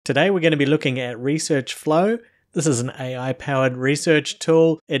Today we're going to be looking at Research Flow. This is an AI-powered research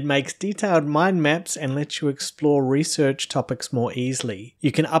tool. It makes detailed mind maps and lets you explore research topics more easily.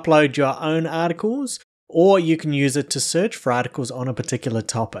 You can upload your own articles, or you can use it to search for articles on a particular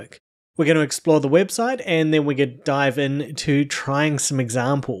topic. We're going to explore the website and then we're going to dive into trying some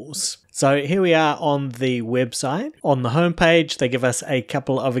examples. So here we are on the website. On the homepage, they give us a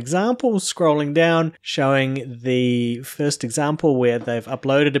couple of examples scrolling down, showing the first example where they've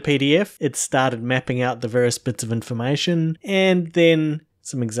uploaded a PDF. It started mapping out the various bits of information, and then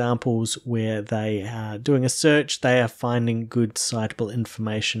some examples where they are doing a search, they are finding good citable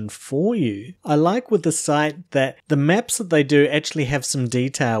information for you. I like with the site that the maps that they do actually have some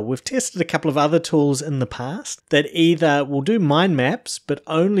detail. We've tested a couple of other tools in the past that either will do mind maps but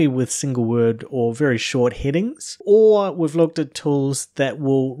only with single word or very short headings, or we've looked at tools that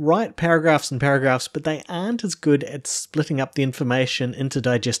will write paragraphs and paragraphs but they aren't as good at splitting up the information into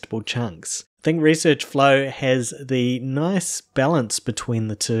digestible chunks. I think Research Flow has the nice balance between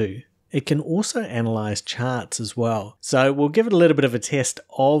the two. It can also analyze charts as well. So we'll give it a little bit of a test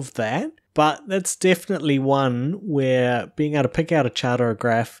of that, but that's definitely one where being able to pick out a chart or a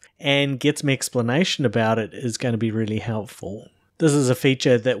graph and get some explanation about it is going to be really helpful. This is a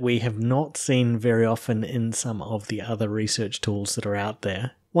feature that we have not seen very often in some of the other research tools that are out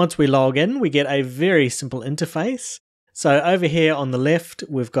there. Once we log in, we get a very simple interface. So over here on the left,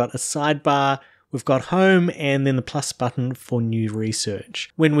 we've got a sidebar, we've got home, and then the plus button for new research.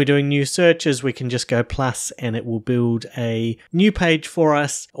 When we're doing new searches, we can just go plus and it will build a new page for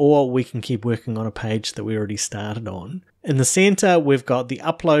us, or we can keep working on a page that we already started on. In the center, we've got the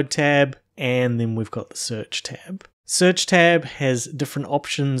upload tab, and then we've got the search tab. Search tab has different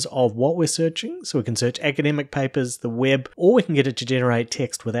options of what we're searching. So we can search academic papers, the web, or we can get it to generate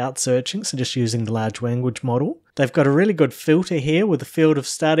text without searching, so just using the large language model. They've got a really good filter here with the field of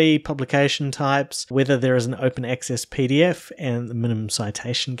study, publication types, whether there is an open access PDF, and the minimum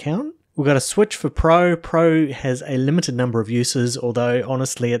citation count. We've got a switch for Pro. Pro has a limited number of uses, although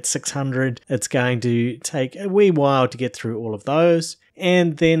honestly at 600, it's going to take a wee while to get through all of those.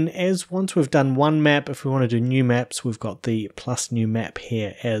 And then once we've done one map, if we want to do new maps, we've got the plus new map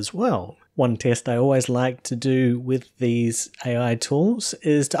here as well. One test I always like to do with these AI tools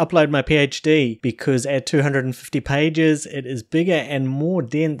is to upload my PhD, because at 250 pages, it is bigger and more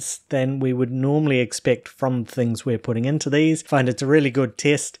dense than we would normally expect from things we're putting into these. I find it's a really good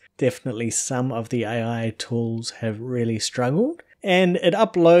test. Definitely some of the AI tools have really struggled. And it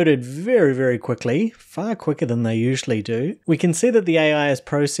uploaded very, very quickly, far quicker than they usually do. We can see that the AI is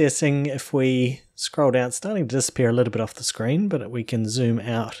processing. If we scroll down, it's starting to disappear a little bit off the screen, but we can zoom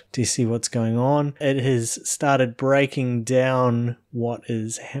out to see what's going on. It has started breaking down what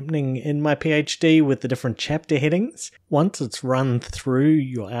is happening in my PhD with the different chapter headings. Once it's run through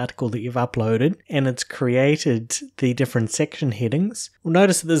your article that you've uploaded and it's created the different section headings, we'll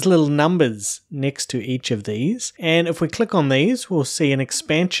notice that there's little numbers next to each of these. And if we click on these, we'll see an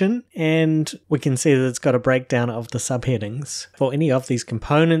expansion and we can see that it's got a breakdown of the subheadings. For any of these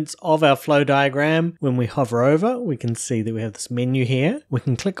components of our flow diagram, when we hover over, we can see that we have this menu here. We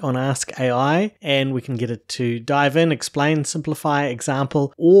can click on Ask AI and we can get it to dive in, explain, simplify,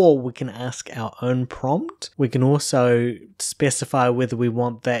 example, or we can ask our own prompt. We can also specify whether we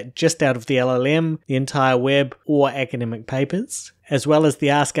want that just out of the LLM, the entire web, or academic papers. As well as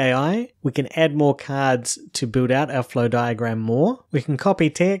the Ask AI, we can add more cards to build out our flow diagram more. We can copy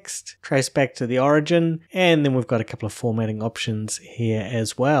text, trace back to the origin, and then we've got a couple of formatting options here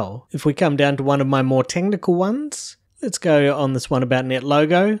as well. If we come down to one of my more technical ones, let's go on this one about net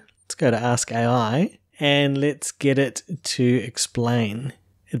logo. Let's go to Ask AI and let's get it to explain.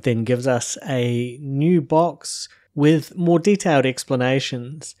 It then gives us a new box with more detailed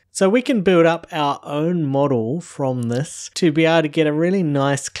explanations. So we can build up our own model from this to be able to get a really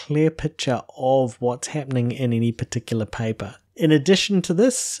nice clear picture of what's happening in any particular paper. In addition to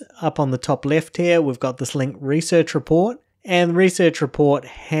this, up on the top left here, we've got this link Research Report, and the Research Report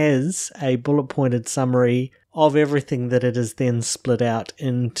has a bullet pointed summary of everything that it is then split out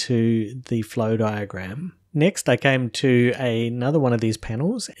into the flow diagram. Next, I came to another one of these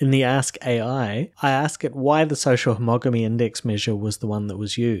panels. In the Ask AI, I ask it why the social homogamy index measure was the one that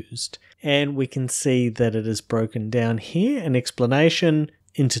was used. And we can see that it is broken down here, an explanation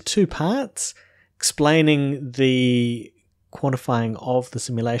into two parts, explaining the quantifying of the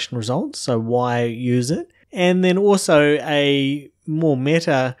simulation results, so why use it, and then also a more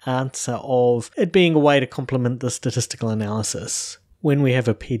meta answer of it being a way to complement the statistical analysis. When we have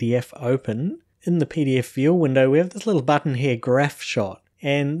a PDF open, in the PDF viewer window, we have this little button here, Graph Shot.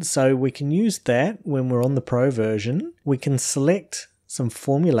 And so we can use that when we're on the Pro version. We can select some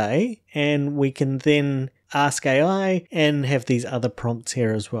formulae, and we can then ask AI and have these other prompts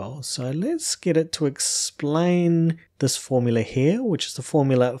here as well. So let's get it to explain this formula here, which is the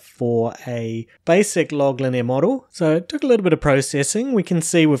formula for a basic log linear model. So it took a little bit of processing. We can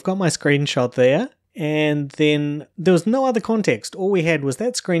see we've got my screenshot there. And then there was no other context. All we had was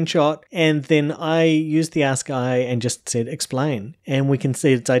that screenshot, and then I used the Ask AI and just said explain. And we can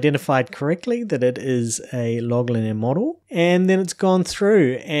see it's identified correctly that it is a log linear model. And then it's gone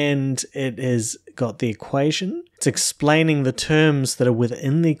through and it has got the equation. It's explaining the terms that are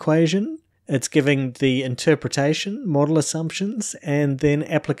within the equation. It's giving the interpretation, model assumptions, and then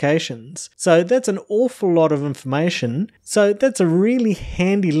applications. So that's an awful lot of information. So that's a really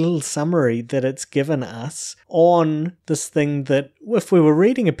handy little summary that it's given us on this thing that, if we were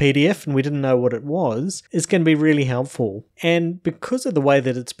reading a PDF and we didn't know what it was, is going to be really helpful. And because of the way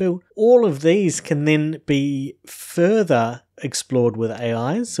that it's built, all of these can then be further explored with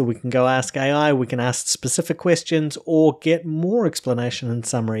AI. So we can go ask AI, we can ask specific questions, or get more explanation and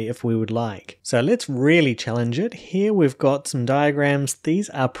summary if we would like. So let's really challenge it. Here we've got some diagrams. These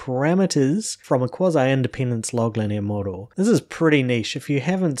are parameters from a quasi-independence log linear model. This is pretty niche. If you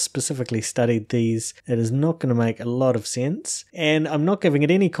haven't specifically studied these, it is not going to make a lot of sense. And I'm not giving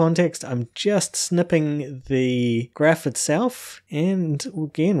it any context. I'm just snipping the graph itself. And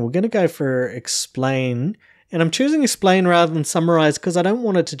again, we're going to go for explain. And I'm choosing explain rather than summarize because I don't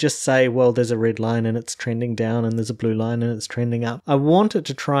want it to just say, well, there's a red line and it's trending down and there's a blue line and it's trending up. I want it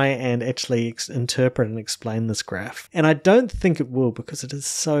to try and actually interpret and explain this graph. And I don't think it will because it is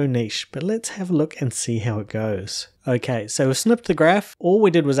so niche, but let's have a look and see how it goes. Okay, so we've snipped the graph. All we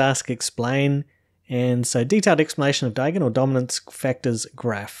did was ask explain. And so detailed explanation of diagonal dominance factors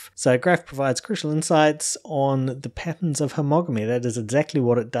graph. So graph provides crucial insights on the patterns of homogamy. That is exactly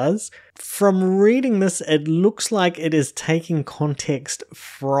what it does. From reading this, it looks like it is taking context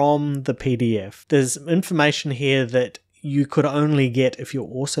from the PDF. There's information here that you could only get if you're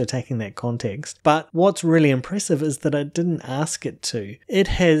also taking that context. But what's really impressive is that I didn't ask it to. It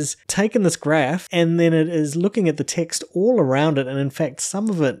has taken this graph and then it is looking at the text all around it, and in fact some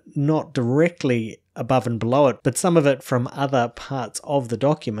of it not directly above and below it, but some of it from other parts of the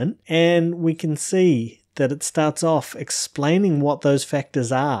document, and we can see that it starts off explaining what those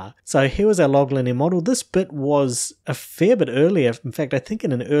factors are. So here was our log linear model. This bit was a fair bit earlier, in fact I think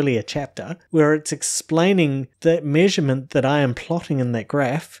in an earlier chapter, where it's explaining the measurement that I am plotting in that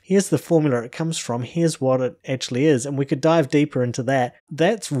graph. Here's the formula it comes from, here's what it actually is, and we could dive deeper into that.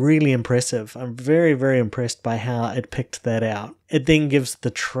 That's really impressive. I'm very, very impressed by how it picked that out. It then gives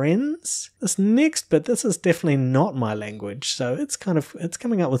the trends. This next bit, this is definitely not my language, so it's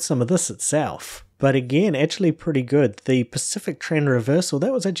coming up with some of this itself. But again, actually pretty good. The Pacific trend reversal,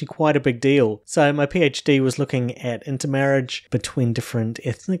 that was actually quite a big deal. So my PhD was looking at intermarriage between different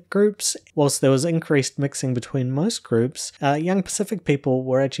ethnic groups. Whilst there was increased mixing between most groups, young Pacific people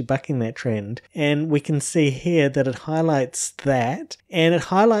were actually bucking that trend. And we can see here that it highlights that, and it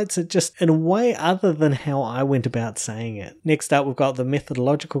highlights it just in a way other than how I went about saying it. Next up, we've got the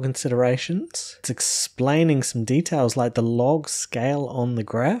methodological considerations. It's explaining some details like the log scale on the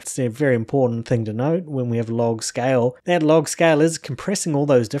graph. It's a very important thing to note when we have log scale. That log scale is compressing all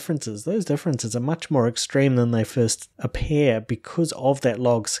those differences. Those differences are much more extreme than they first appear because of that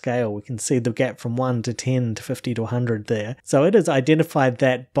log scale. We can see the gap from 1 to 10 to 50 to 100 there. So it has identified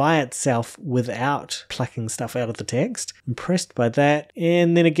that by itself without plucking stuff out of the text. Impressed by that.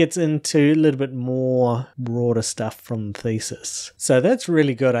 And then it gets into a little bit more broader stuff from the thesis. So that's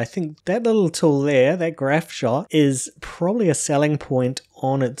really good. I think that little tool there, that graph shot, is probably a selling point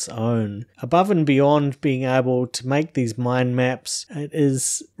on its own. Above and beyond being able to make these mind maps, it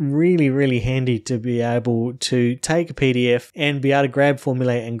is really, really handy to be able to take a PDF and be able to grab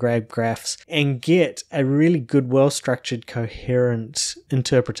formulae and grab graphs and get a really good, well-structured, coherent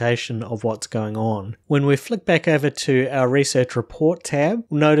interpretation of what's going on. When we flick back over to our research report tab,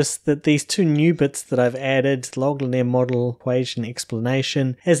 we'll notice that these two new bits that I've added, log linear model equation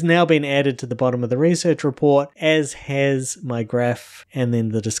explanation, has now been added to the bottom of the research report, as has my graph and then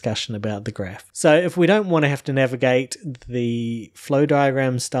the discussion about the graph. So if we don't want to have to navigate the flow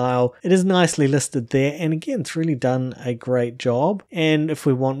diagram style, it is nicely listed there, and again it's really done a great job. And if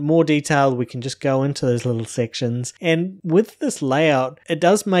we want more detail, we can just go into those little sections, and with this layout it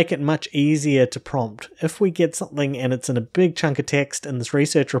does make it much easier to prompt. If we get something and it's in a big chunk of text in this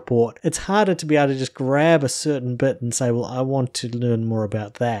research report, it's harder to be able to just grab a certain bit and say, well, I I want to learn more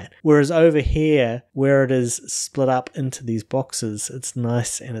about that. Whereas over here, where it is split up into these boxes, it's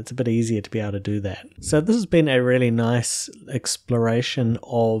nice and it's a bit easier to be able to do that. So this has been a really nice exploration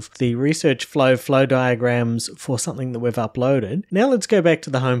of the research flow diagrams for something that we've uploaded. Now let's go back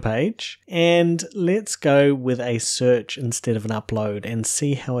to the homepage and let's go with a search instead of an upload and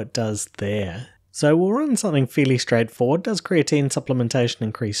see how it does there. So we'll run something fairly straightforward. Does creatine supplementation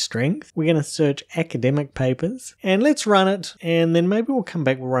increase strength? We're going to search academic papers and let's run it, and then maybe we'll come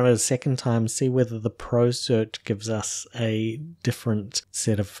back, we'll run it a second time, see whether the pro search gives us a different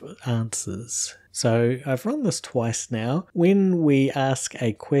set of answers. So I've run this twice now. When we ask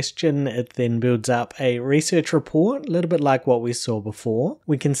a question, it then builds up a research report, a little bit like what we saw before.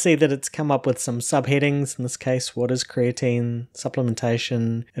 We can see that it's come up with some subheadings. In this case, what is creatine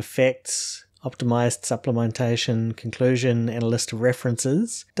supplementation, effects, optimized supplementation, conclusion, and a list of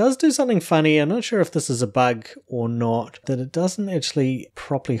references. It does do something funny. I'm not sure if this is a bug or not, that it doesn't actually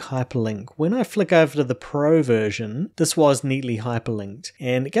properly hyperlink. When I flick over to the pro version, this was neatly hyperlinked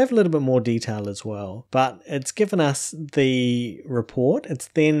and it gave a little bit more detail as well. But it's given us the report. It's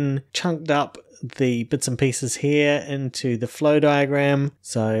then chunked up the bits and pieces here into the flow diagram.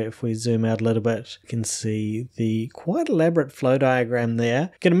 So if we zoom out a little bit, you can see the quite elaborate flow diagram there.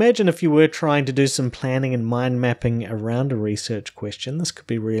 You can imagine if you were trying to do some planning and mind mapping around a research question, this could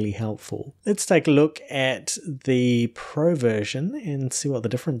be really helpful. Let's take a look at the pro version and see what the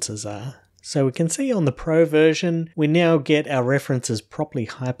differences are. So we can see on the pro version, we now get our references properly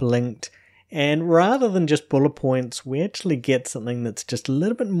hyperlinked. And rather than just bullet points, we actually get something that's just a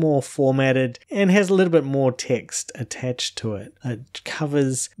little bit more formatted and has a little bit more text attached to it. It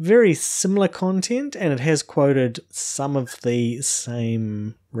covers very similar content and it has quoted some of the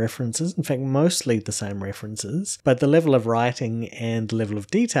same references, in fact mostly the same references, but the level of writing and the level of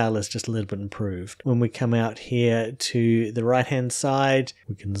detail is just a little bit improved. When we come out here to the right hand side,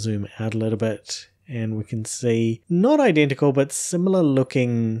 we can zoom out a little bit and we can see not identical but similar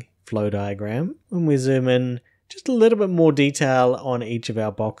looking flow diagram. When we zoom in, just a little bit more detail on each of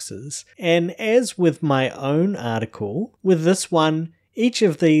our boxes. And as with my own article, with this one, each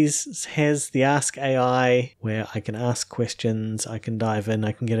of these has the Ask AI where I can ask questions, I can dive in,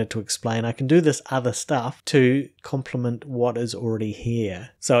 I can get it to explain, I can do this other stuff to complement what is already here.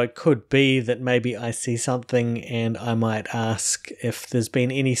 So it could be that maybe I see something and I might ask if there's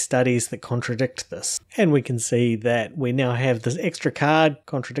been any studies that contradict this. And we can see that we now have this extra card,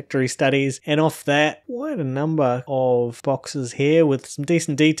 contradictory studies, and off that, quite a number of boxes here with some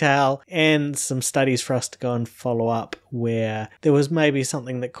decent detail and some studies for us to go and follow up where there was maybe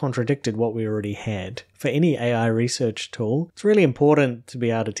something that contradicted what we already had. For any AI research tool, it's really important to be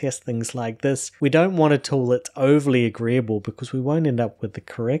able to test things like this. We don't want a tool that's overly agreeable because we won't end up with the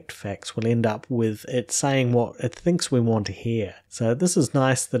correct facts. We'll end up with it saying what it thinks we want to hear. So this is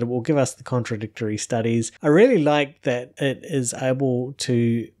nice that it will give us the contradictory studies. I really like that it is able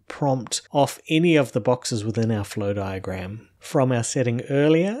to prompt off any of the boxes within our flow diagram. From our setting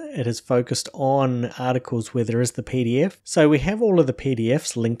earlier, it is focused on articles where there is the PDF. So we have all of the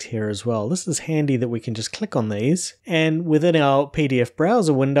PDFs linked here as well. This is handy that we can just click on these and within our PDF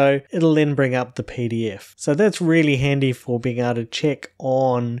browser window, it'll then bring up the PDF. So that's really handy for being able to check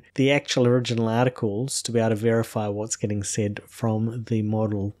on the actual original articles to be able to verify what's getting said from the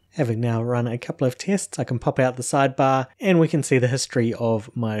model. Having now run a couple of tests, I can pop out the sidebar and we can see the history of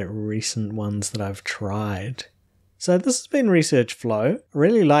my recent ones that I've tried. So this has been Research Flow. I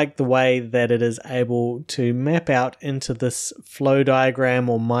really like the way that it is able to map out into this flow diagram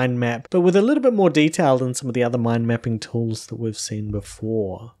or mind map, but with a little bit more detail than some of the other mind mapping tools that we've seen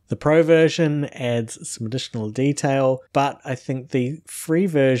before. The pro version adds some additional detail, but I think the free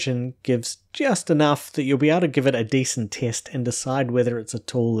version gives just enough that you'll be able to give it a decent test and decide whether it's a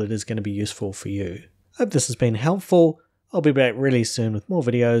tool that is going to be useful for you. Hope this has been helpful. I'll be back really soon with more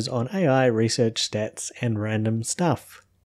videos on AI, research, stats, and random stuff.